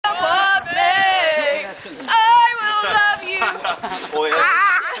Oh,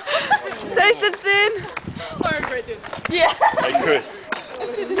 yeah. Say something. Yeah. Hey, Chris.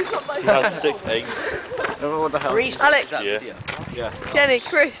 You have 6 eggs. What the hell? Alex. Yeah. Jenny.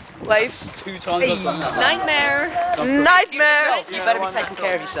 Chris. Wave. 2 times. Nightmare. Nightmare. You better be taking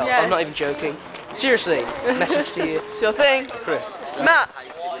care of yourself. Yeah. I'm not even joking. Seriously, message to you. It's your thing. Chris. Matt,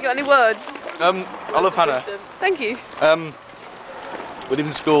 you got any words? I love Hannah. Thank you. We live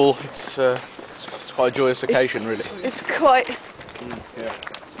in school. It's quite a joyous occasion, really. It's quite. Yeah.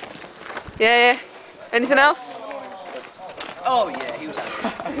 Yeah. Anything else? Oh yeah, he was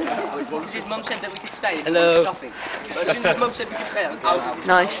because his mum said that we could stay and Hello. go shopping. But as soon as his mum said we could stay, I was out.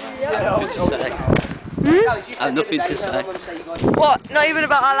 Nice. I have nothing to say. What? Not even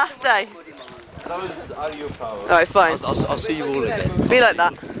about our last day? That was out of your power. Alright, fine. I'll see you all again. Be like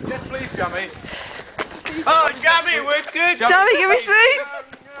that. Yes, please, Jammy. Oh, Jammy, we're good. Jamie, give me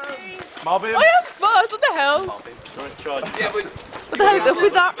sweets! Marvin. I have bars, what the hell? You're in charge. What the hell is up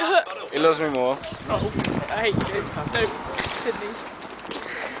with that? He loves me more. I hate you. No, Sydney.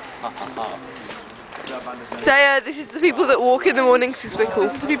 So this is the people that walk in the morning to Swickle.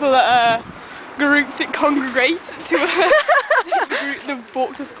 This is the people that congregate to the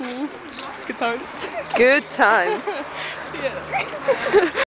walk to school. Good times. Good times. Yeah.